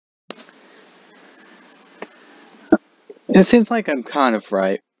It seems like I'm kind of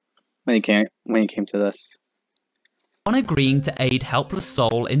right when it came to this. On agreeing to aid helpless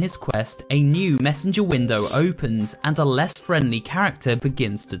Soul in his quest, a new messenger window opens and a less friendly character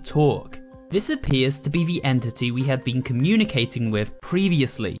begins to talk. This appears to be the entity we had been communicating with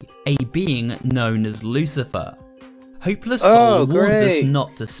previously, a being known as Lucifer. Hopeless Soul warns us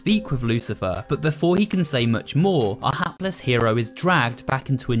not to speak with Lucifer, but before he can say much more, our hapless hero is dragged back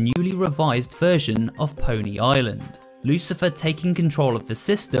into a newly revised version of Pony Island, Lucifer taking control of the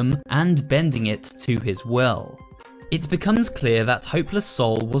system and bending it to his will. It becomes clear that Hopeless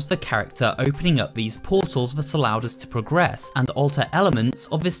Soul was the character opening up these portals that allowed us to progress and alter elements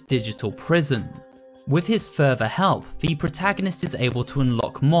of this digital prison. With his further help, the protagonist is able to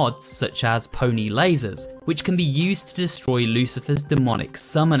unlock mods such as Pony Lasers, which can be used to destroy Lucifer's demonic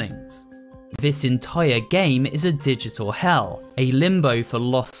summonings. This entire game is a digital hell, a limbo for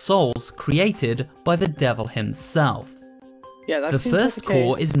lost souls created by the devil himself. The first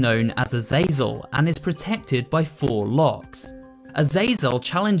core is known as Azazel and is protected by 4 locks. Azazel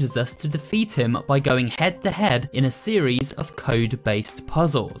challenges us to defeat him by going head to head in a series of code-based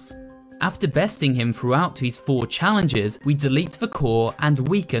puzzles. After besting him throughout these 4 challenges, we delete the core and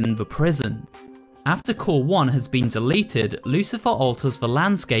weaken the prison. After core 1 has been deleted, Lucifer alters the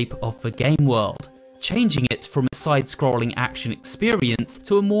landscape of the game world, changing it from a side-scrolling action experience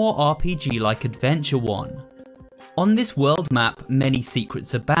to a more RPG-like adventure one. On this world map, many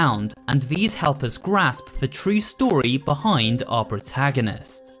secrets abound, and these help us grasp the true story behind our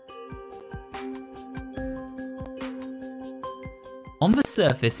protagonist. On the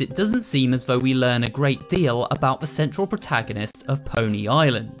surface, it doesn't seem as though we learn a great deal about the central protagonist of Pony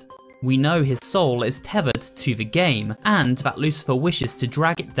Island. We know his soul is tethered to the game, and that Lucifer wishes to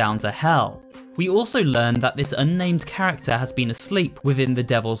drag it down to hell. We also learn that this unnamed character has been asleep within the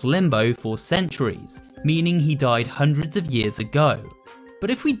Devil's Limbo for centuries, meaning he died hundreds of years ago. But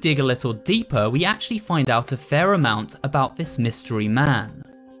if we dig a little deeper, we actually find out a fair amount about this mystery man.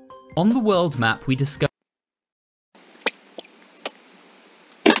 On the world map, we discover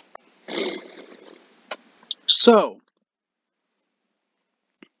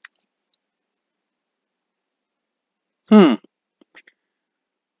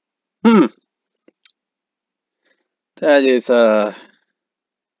That is,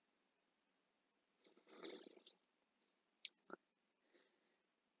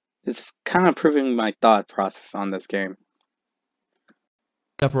 it's kind of proving my thought process on this game.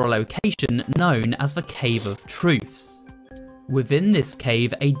 a location known as the Cave of Truths. Within this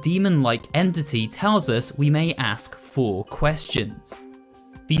cave, a demon-like entity tells us we may ask 4 questions.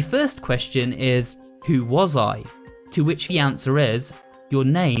 The first question is, who was I? To which the answer is, your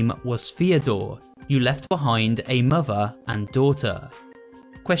name was Theodore. You left behind a mother and daughter.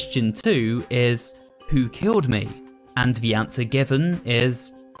 Question 2 is, who killed me? And the answer given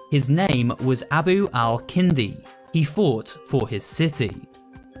is, his name was Abu al-Kindi. He fought for his city.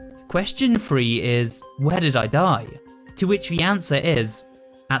 Question 3 is, where did I die? To which the answer is,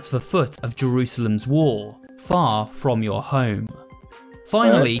 at the foot of Jerusalem's wall, far from your home.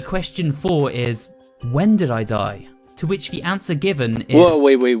 Finally, question 4 is, when did I die? To which the answer given is...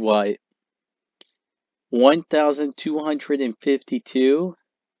 Whoa, wait. 1,252?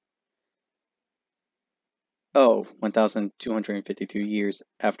 Oh, 1,252 years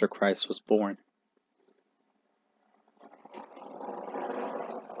after Christ was born.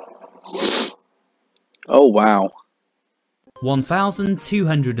 Oh, wow.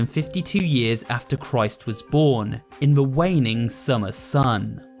 1,252 years after Christ was born, in the waning summer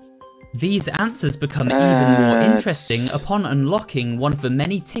sun. These answers become even more interesting upon unlocking one of the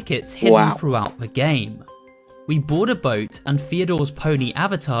many tickets hidden throughout the game. We board a boat and Theodore's pony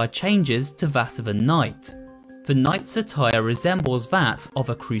avatar changes to that of a knight. The knight's attire resembles that of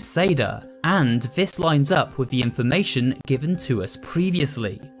a crusader, and this lines up with the information given to us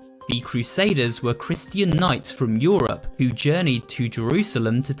previously. The Crusaders were Christian knights from Europe who journeyed to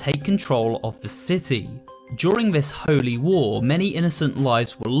Jerusalem to take control of the city. During this holy war, many innocent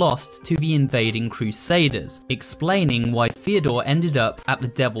lives were lost to the invading Crusaders, explaining why Theodore ended up at the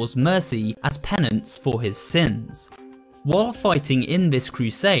Devil's mercy as penance for his sins. While fighting in this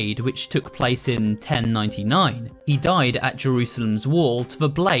crusade, which took place in 1099, he died at Jerusalem's wall to the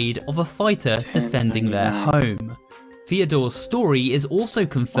blade of a fighter defending their home. Theodore's story is also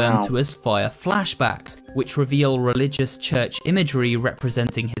confirmed to us via flashbacks, which reveal religious church imagery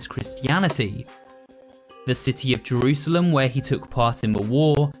representing his Christianity, the city of Jerusalem where he took part in the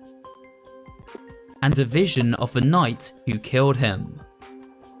war, and a vision of the knight who killed him.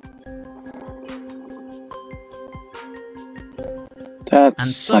 That's And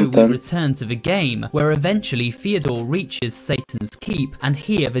so something. we return to the game, where eventually Theodore reaches Satan's keep, and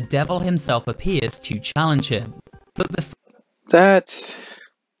here the devil himself appears to challenge him. But before That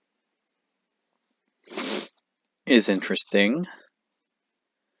is interesting.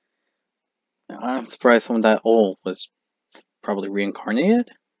 I'm surprised someone that old was probably reincarnated?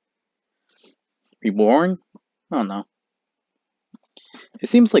 Reborn? I don't know. It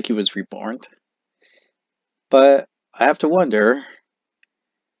seems like he was reborn. But I have to wonder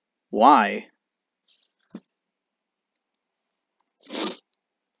why.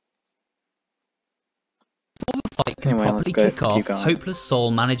 the fight can Anyway, let's properly keep kick off, going. Hopeless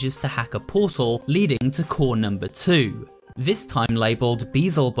Soul manages to hack a portal leading to core number 2, this time labelled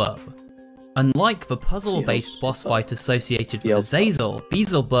Beelzebub. Unlike the puzzle-based boss fight associated with Azazel,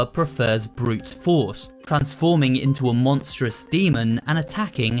 Beelzebub prefers brute force, transforming into a monstrous demon and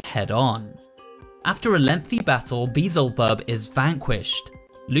attacking head-on. After a lengthy battle, Beelzebub is vanquished.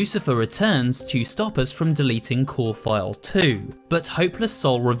 Lucifer returns to stop us from deleting Core File 2, but Hopeless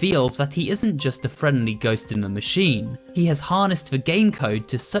Soul reveals that he isn't just a friendly ghost in the machine. He has harnessed the game code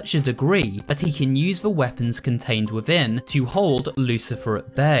to such a degree that he can use the weapons contained within to hold Lucifer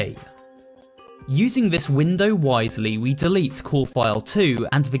at bay. Using this window wisely, we delete Core File 2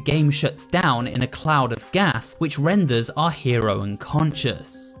 and the game shuts down in a cloud of gas which renders our hero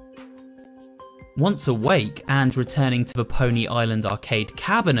unconscious. Once awake and returning to the Pony Island arcade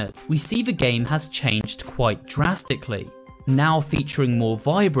cabinet, we see the game has changed quite drastically, now featuring more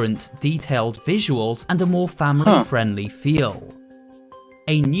vibrant, detailed visuals and a more family-friendly feel.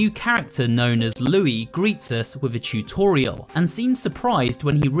 A new character known as Louis greets us with a tutorial and seems surprised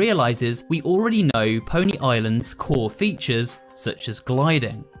when he realises we already know Pony Island's core features, such as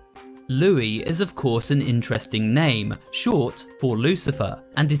gliding. Louis is of course an interesting name, short for Lucifer,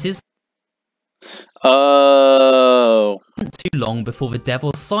 and it is Oh. too long before the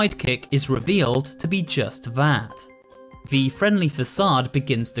devil's sidekick is revealed to be just that. The friendly facade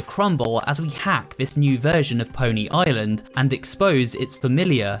begins to crumble as we hack this new version of Pony Island and expose its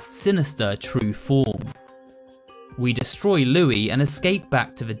familiar, sinister true form. We destroy Louis and escape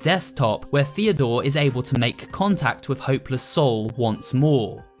back to the desktop, where Theodore is able to make contact with Hopeless Soul once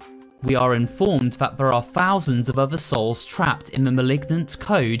more. We are informed that there are thousands of other souls trapped in the malignant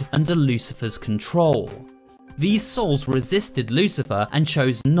code under Lucifer's control. These souls resisted Lucifer and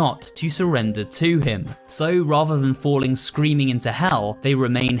chose not to surrender to him, so rather than falling screaming into hell, they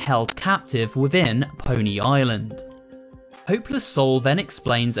remain held captive within Pony Island. Hopeless Soul then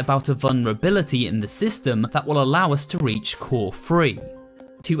explains about a vulnerability in the system that will allow us to reach Core 3.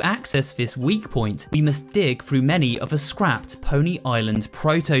 To access this weak point, we must dig through many of the scrapped Pony Island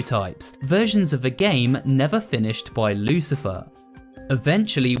prototypes, versions of the game never finished by Lucifer.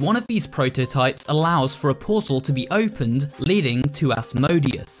 Eventually, one of these prototypes allows for a portal to be opened, leading to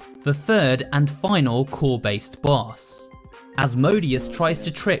Asmodeus, the third and final core-based boss. Asmodeus tries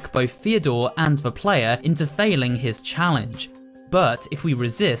to trick both Theodore and the player into failing his challenge, but if we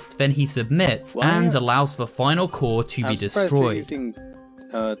resist, then he submits and allows the final core to be destroyed.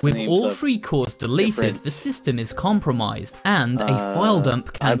 With all 3 cores deleted, the system is compromised, and a file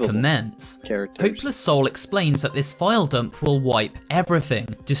dump can commence. Hopeless Soul explains that this file dump will wipe everything,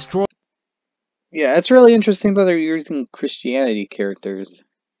 destroy. Yeah, it's really interesting that they're using Christianity characters.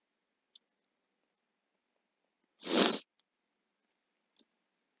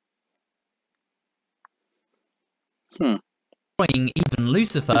 Even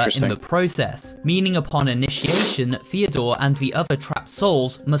Lucifer in the process, meaning upon initiation, Theodore and the other trapped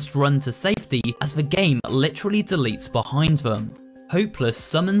souls must run to safety as the game literally deletes behind them. Hopeless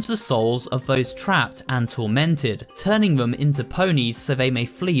summons the souls of those trapped and tormented, turning them into ponies so they may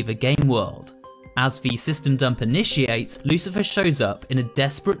flee the game world. As the system dump initiates, Lucifer shows up in a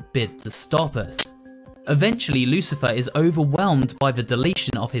desperate bid to stop us. Eventually, Lucifer is overwhelmed by the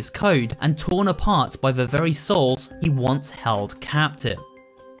deletion of his code and torn apart by the very souls he once held captive.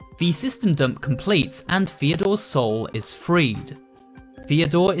 The system dump completes and Theodore's soul is freed.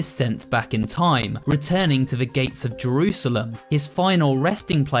 Theodore is sent back in time, returning to the gates of Jerusalem, his final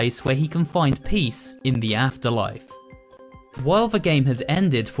resting place where he can find peace in the afterlife. While the game has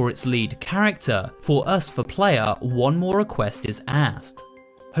ended for its lead character, for us the player, one more request is asked.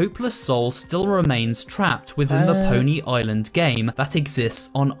 Hopeless Soul still remains trapped within the Pony Island game that exists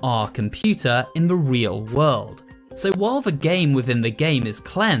on our computer in the real world. So while the game within the game is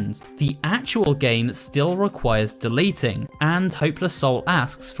cleansed, the actual game still requires deleting, and Hopeless Soul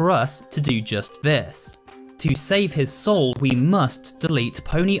asks for us to do just this. To save his soul, we must delete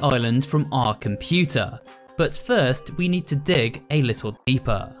Pony Island from our computer. But first, we need to dig a little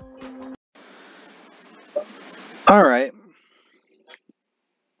deeper. Alright.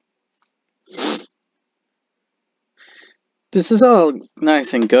 This is all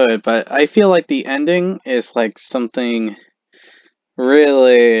nice and good, but I feel like the ending is like something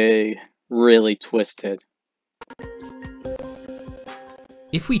really, really twisted.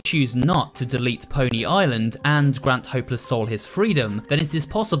 If we choose not to delete Pony Island and grant Hopeless Soul his freedom, then it is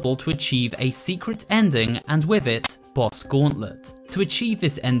possible to achieve a secret ending and with it, Boss Gauntlet. To achieve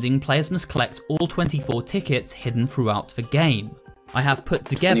this ending, players must collect all 24 tickets hidden throughout the game. I have put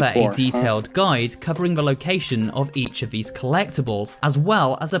together 24, a detailed guide covering the location of each of these collectibles, as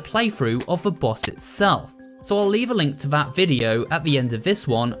well as a playthrough of the boss itself. So I'll leave a link to that video at the end of this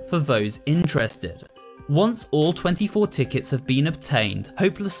one for those interested. Once all 24 tickets have been obtained,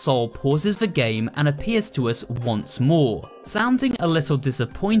 Hopeless Soul pauses the game and appears to us once more. Sounding a little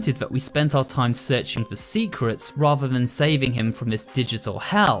disappointed that we spent our time searching for secrets rather than saving him from this digital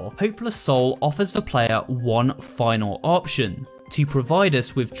hell, Hopeless Soul offers the player one final option: to provide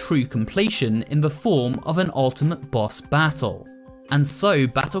us with true completion in the form of an ultimate boss battle. And so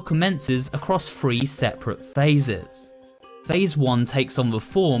battle commences across 3 separate phases. Phase 1 takes on the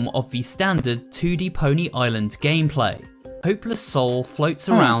form of the standard 2D Pony Island gameplay. Hopeless Soul floats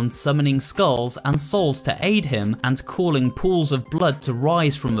around summoning skulls and souls to aid him and calling pools of blood to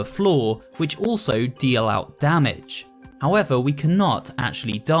rise from the floor, which also deal out damage. However, we cannot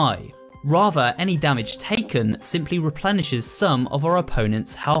actually die. Rather, any damage taken simply replenishes some of our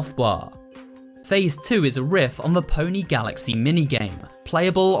opponent's health bar. Phase 2 is a riff on the Pony Galaxy minigame,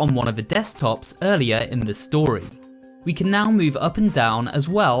 playable on one of the desktops earlier in the story. We can now move up and down as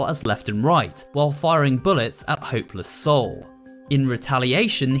well as left and right, while firing bullets at Hopeless Soul. In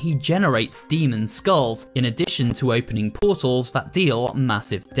retaliation, he generates demon skulls, in addition to opening portals that deal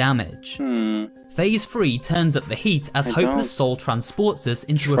massive damage. Phase 3 turns up the heat as Hopeless Soul transports us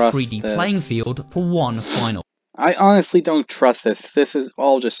into a 3D playing field for one final I honestly don't trust this. This is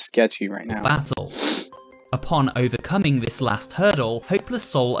all just sketchy right now. battle. Upon overcoming this last hurdle, Hopeless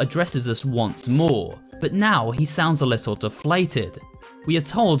Soul addresses us once more, but now he sounds a little deflated. We are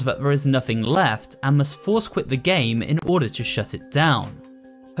told that there is nothing left and must force quit the game in order to shut it down.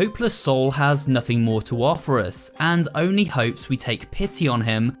 Hopeless Soul has nothing more to offer us and only hopes we take pity on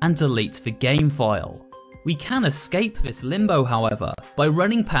him and delete the game file. We can escape this limbo, however. By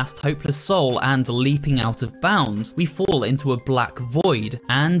running past Hopeless Soul and leaping out of bounds, we fall into a black void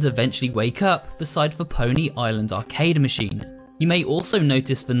and eventually wake up beside the Pony Island arcade machine. You may also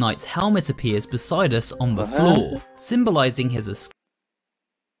notice the knight's helmet appears beside us on the floor, symbolizing his escape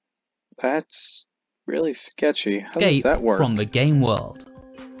That's really sketchy. How does that work? from the game world.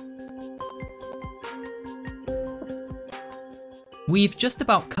 We've just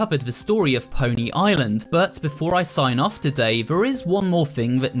about covered the story of Pony Island, but before I sign off today, there is one more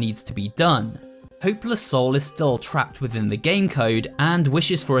thing that needs to be done. Hopeless Soul is still trapped within the game code and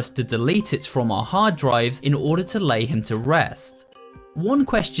wishes for us to delete it from our hard drives in order to lay him to rest. One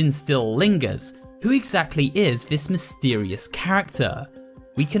question still lingers: who exactly is this mysterious character?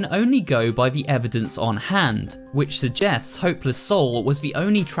 We can only go by the evidence on hand, which suggests Hopeless Soul was the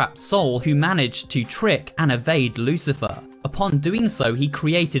only trapped soul who managed to trick and evade Lucifer. Upon doing so, he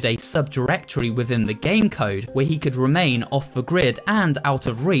created a subdirectory within the game code where he could remain off the grid and out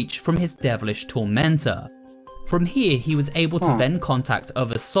of reach from his devilish tormentor. From here, he was able to then contact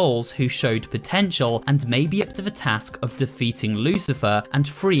other souls who showed potential and may be up to the task of defeating Lucifer and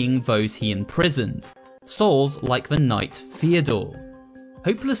freeing those he imprisoned. Souls like the Knight Theodore.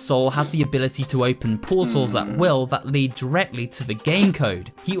 Hopeless Soul has the ability to open portals at will that lead directly to the game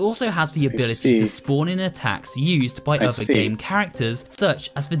code. He also has the ability to spawn in attacks used by other game characters, such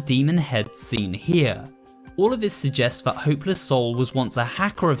as the demon head seen here. All of this suggests that Hopeless Soul was once a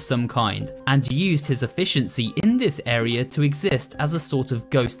hacker of some kind, and used his efficiency in this area to exist as a sort of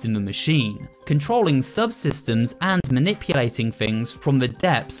ghost in the machine, controlling subsystems and manipulating things from the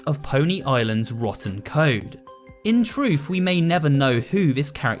depths of Pony Island's rotten code. In truth, we may never know who this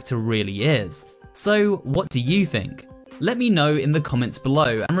character really is. So what do you think? Let me know in the comments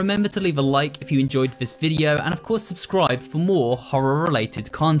below, and remember to leave a like if you enjoyed this video, and of course subscribe for more horror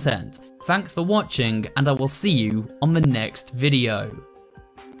related content. Thanks for watching, and I will see you on the next video.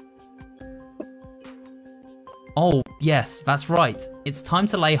 Oh yes, that's right, it's time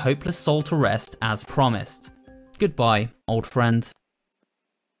to lay Hopeless Soul to rest as promised. Goodbye, old friend.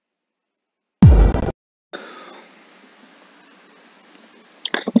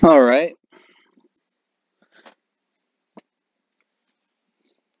 Alright.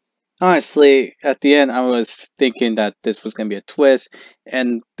 Honestly, at the end I was thinking that this was going to be a twist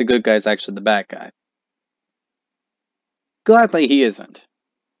and the good guy's actually the bad guy. Gladly he isn't.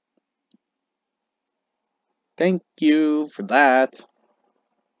 Thank you for that.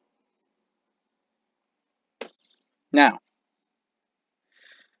 Now,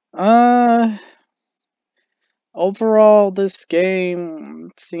 Overall, this game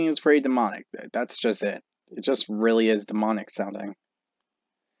seems pretty demonic. That's just it. It just really is demonic sounding.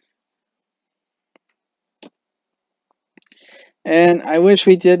 And I wish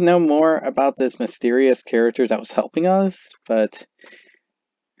we did know more about this mysterious character that was helping us, but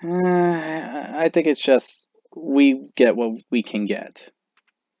I think it's just we get what we can get.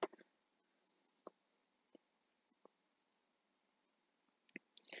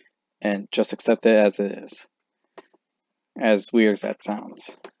 And just accept it as it is. As weird as that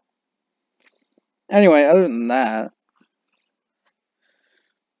sounds. Anyway, other than that,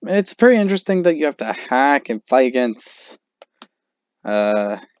 it's pretty interesting that you have to hack and fight against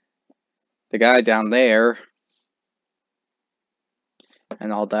the guy down there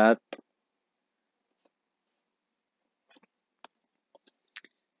and all that.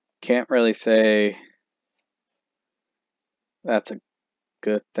 Can't really say that's a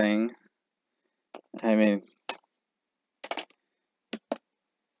good thing. I mean,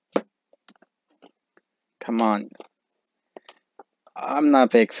 come on. I'm not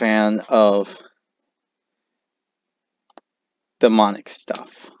a big fan of demonic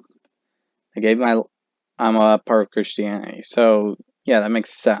stuff. I'm a part of Christianity, so yeah, that makes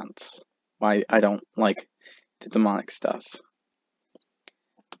sense why I don't like the demonic stuff.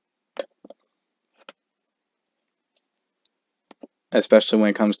 Especially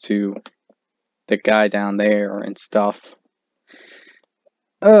when it comes to the guy down there and stuff.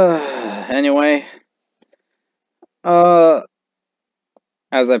 Anyway. As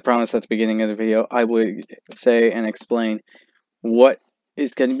I promised at the beginning of the video, I would say and explain what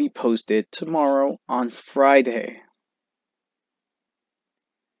is going to be posted tomorrow on Friday.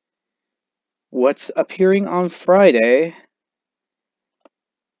 What's appearing on Friday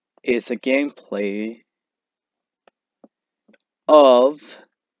is a gameplay of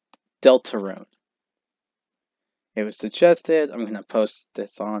Deltarune. It was suggested. I'm going to post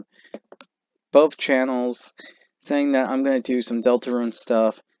this on both channels, saying that I'm going to do some Deltarune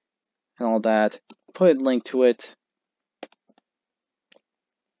stuff and all that. Put a link to it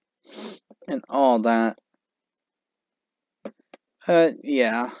and all that.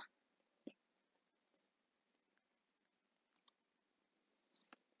 Yeah.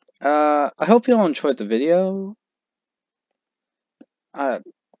 I hope you all enjoyed the video.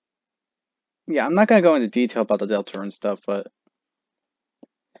 Yeah, I'm not gonna go into detail about the Deltarune stuff, but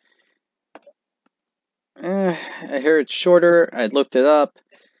I hear it's shorter. I looked it up.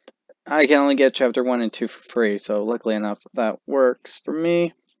 I can only get chapter 1 and 2 for free, so luckily enough, that works for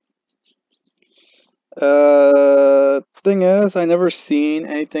me. Thing is, I never seen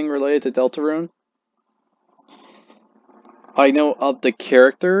anything related to Deltarune. I know of the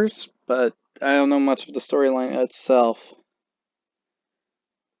characters, but I don't know much of the storyline itself.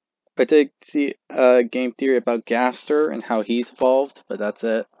 I did see a game theory about Gaster and how he's evolved, but that's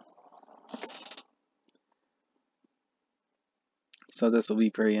it. So this will be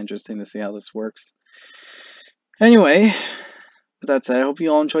pretty interesting to see how this works. Anyway, with that said, I hope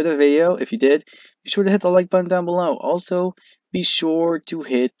you all enjoyed the video. If you did, be sure to hit the like button down below. Also, be sure to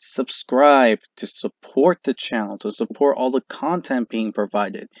hit subscribe to support the channel, to support all the content being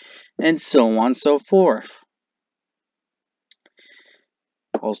provided, and so on and so forth.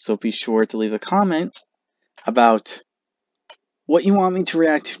 Also, be sure to leave a comment about what you want me to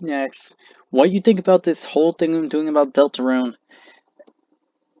react to next, what you think about this whole thing I'm doing about Deltarune,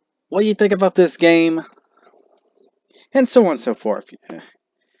 what you think about this game, and so on and so forth.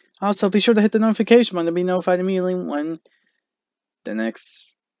 Also, be sure to hit the notification button to be notified immediately when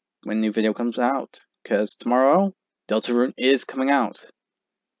new video comes out. Because tomorrow, Deltarune is coming out.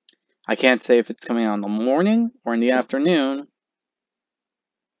 I can't say if it's coming out in the morning or in the afternoon,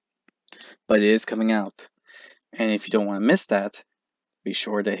 but it is coming out. And if you don't want to miss that, be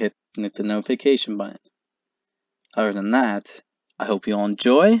sure to hit the notification button. Other than that, I hope you all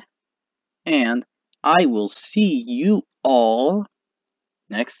enjoy, and I will see you all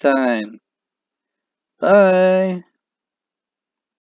next time. Bye!